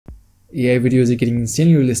AI videos are getting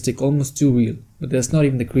insanely realistic, almost too real, but that's not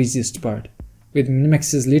even the craziest part. With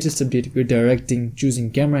Minimax's latest update, we're directing,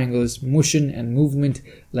 choosing camera angles, motion and movement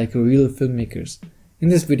like real filmmakers. In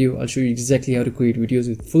this video, I'll show you exactly how to create videos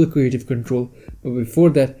with full creative control, but before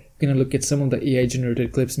that, we're gonna look at some of the AI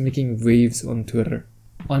generated clips making waves on Twitter.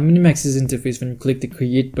 On Minimax's interface, when you click the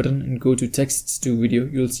create button and go to text to video,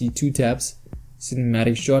 you'll see two tabs,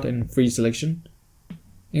 cinematic shot and free selection.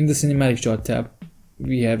 In the cinematic shot tab,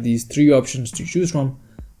 we have these three options to choose from.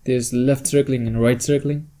 There's left circling and right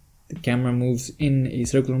circling. The camera moves in a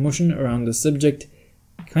circular motion around the subject,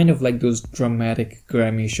 kind of like those dramatic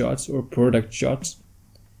Grammy shots or product shots.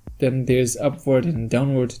 Then there's upward and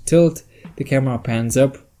downward tilt. The camera pans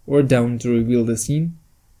up or down to reveal the scene.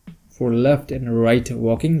 For left and right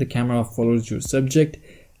walking, the camera follows your subject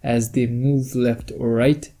as they move left or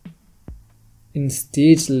right. In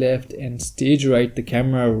stage left and stage right, the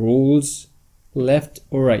camera rolls left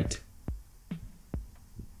or right.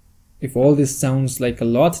 If all this sounds like a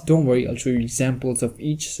lot, don't worry, I'll show you examples of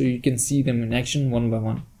each so you can see them in action one by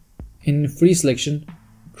one. In free selection,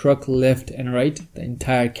 truck left and right, the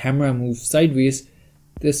entire camera moves sideways.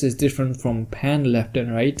 This is different from pan left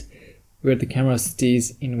and right, where the camera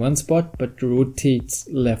stays in one spot but rotates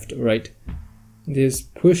left or right. There's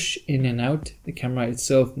push in and out, the camera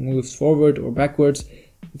itself moves forward or backwards.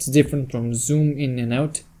 It's different from zoom in and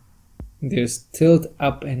out. There's tilt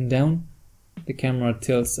up and down, the camera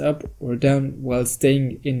tilts up or down while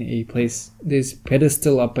staying in a place. There's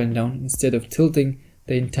pedestal up and down, instead of tilting,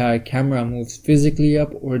 the entire camera moves physically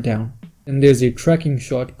up or down. And there's a tracking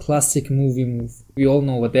shot, classic movie move. We all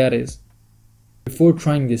know what that is. Before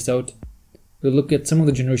trying this out, we'll look at some of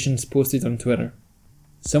the generations posted on Twitter.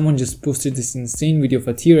 Someone just posted this insane video of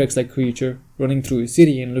a T-Rex-like creature running through a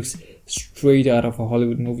city and looks straight out of a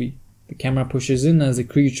Hollywood movie. The camera pushes in as the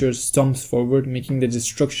creature stomps forward, making the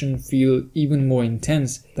destruction feel even more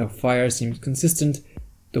intense. The fire seems consistent,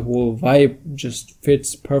 the whole vibe just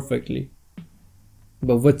fits perfectly.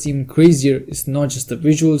 But what's even crazier is not just the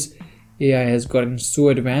visuals. AI has gotten so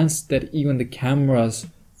advanced that even the cameras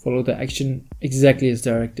follow the action exactly as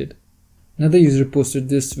directed. Another user posted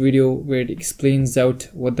this video where it explains out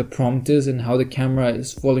what the prompt is and how the camera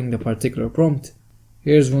is following the particular prompt.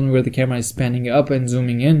 Here's one where the camera is panning up and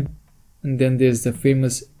zooming in. And then there's the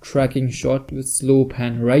famous tracking shot with slow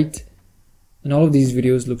pan right. And all of these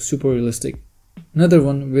videos look super realistic. Another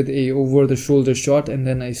one with a over the shoulder shot and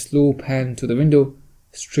then a slow pan to the window,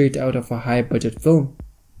 straight out of a high budget film.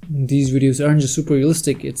 These videos aren't just super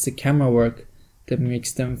realistic, it's the camera work that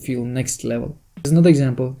makes them feel next level. There's another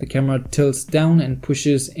example, the camera tilts down and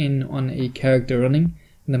pushes in on a character running,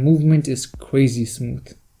 and the movement is crazy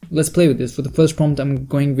smooth. Let's play with this. For the first prompt, I'm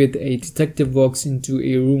going with a detective walks into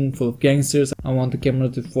a room full of gangsters. I want the camera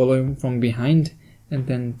to follow him from behind and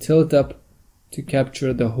then tilt up to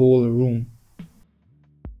capture the whole room.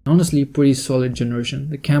 Honestly, pretty solid generation.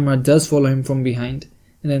 The camera does follow him from behind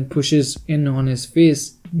and then pushes in on his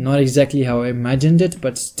face. Not exactly how I imagined it,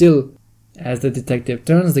 but still, as the detective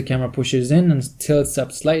turns, the camera pushes in and tilts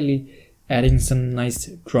up slightly, adding some nice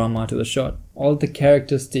drama to the shot. All the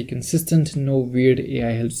characters stay consistent, no weird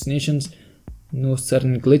AI hallucinations, no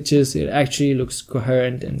sudden glitches. It actually looks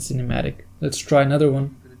coherent and cinematic. Let's try another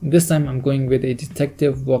one. This time I'm going with a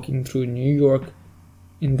detective walking through New York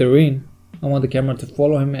in the rain. I want the camera to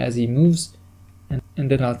follow him as he moves, and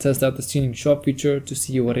then I'll test out the scenic shot feature to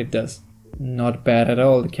see what it does. Not bad at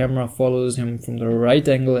all. The camera follows him from the right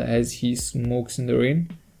angle as he smokes in the rain.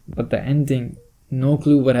 But the ending, no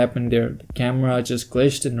clue what happened there. The camera just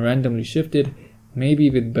glitched and randomly shifted. Maybe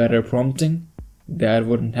with better prompting, that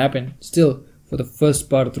wouldn't happen. Still, for the first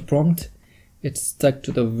part of the prompt, it stuck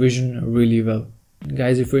to the vision really well.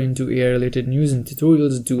 Guys, if you're into AI related news and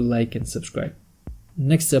tutorials, do like and subscribe.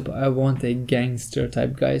 Next up, I want a gangster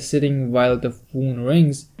type guy sitting while the phone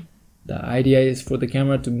rings. The idea is for the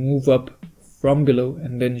camera to move up from below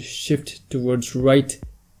and then shift towards right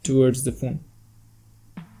towards the phone.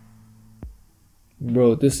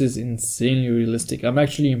 Bro, this is insanely realistic. I'm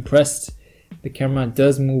actually impressed. The camera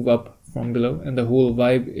does move up from below and the whole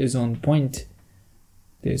vibe is on point.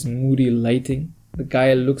 There's moody lighting. The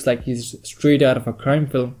guy looks like he's straight out of a crime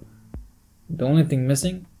film. The only thing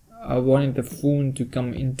missing, I wanted the phone to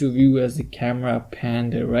come into view as the camera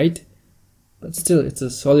panned right, but still it's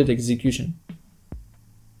a solid execution.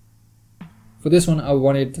 For this one, I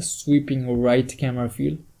wanted the sweeping right camera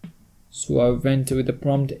feel, so I went with the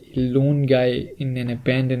prompt, a lone guy in an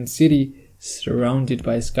abandoned city surrounded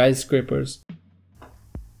by skyscrapers.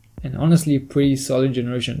 And honestly, pretty solid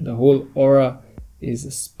generation. The whole aura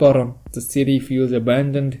is spot on. The city feels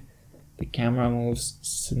abandoned, the camera moves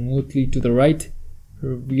smoothly to the right,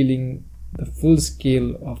 revealing the full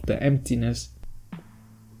scale of the emptiness.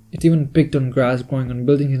 It even picked on grass growing on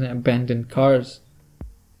buildings and abandoned cars,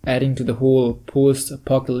 adding to the whole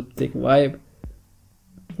post-apocalyptic vibe.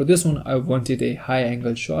 For this one, I wanted a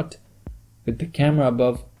high-angle shot with the camera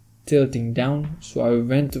above tilting down, so I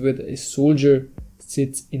went with a soldier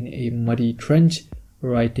sits in a muddy trench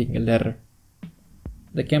writing a letter.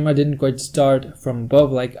 The camera didn't quite start from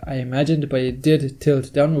above like I imagined, but it did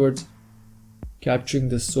tilt downwards, capturing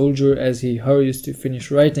the soldier as he hurries to finish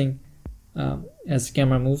writing. As the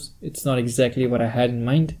camera moves, it's not exactly what I had in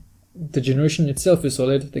mind. The generation itself is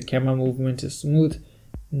solid, the camera movement is smooth,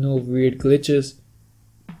 no weird glitches,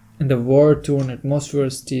 and the war-torn atmosphere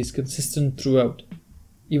stays consistent throughout.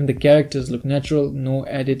 Even the characters look natural, no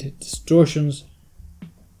added distortions.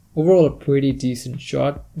 Overall, a pretty decent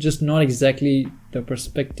shot, just not exactly the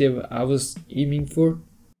perspective I was aiming for.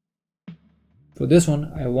 For this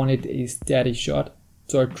one, I wanted a static shot,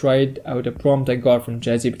 so I tried out a prompt I got from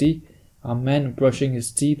ChatGPT, a man brushing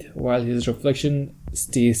his teeth while his reflection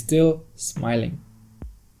stays still, smiling.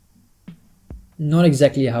 Not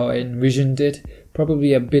exactly how I envisioned it,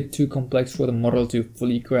 probably a bit too complex for the model to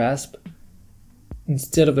fully grasp.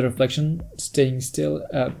 Instead of the reflection staying still,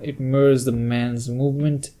 it mirrors the man's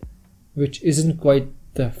movement, which isn't quite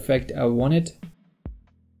the effect I wanted.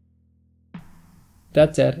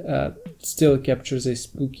 That said, it still captures a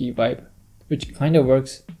spooky vibe, which kind of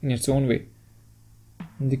works in its own way.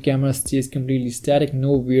 The camera stays completely static,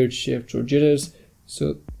 no weird shifts or jitters,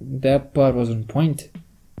 so that part was on point.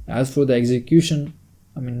 As for the execution,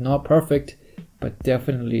 not perfect, but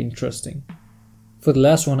definitely interesting. For the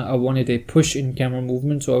last one, I wanted a push in camera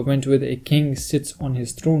movement, so I went with a king sits on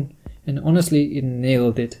his throne, and honestly, it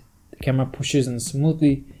nailed it. The camera pushes in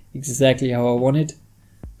smoothly, exactly how I wanted.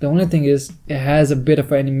 The only thing is, it has a bit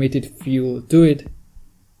of an animated feel to it.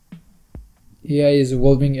 AI is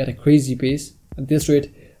evolving at a crazy pace. At this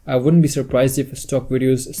rate, I wouldn't be surprised if stock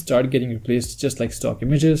videos start getting replaced just like stock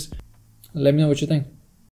images. Let me know what you think.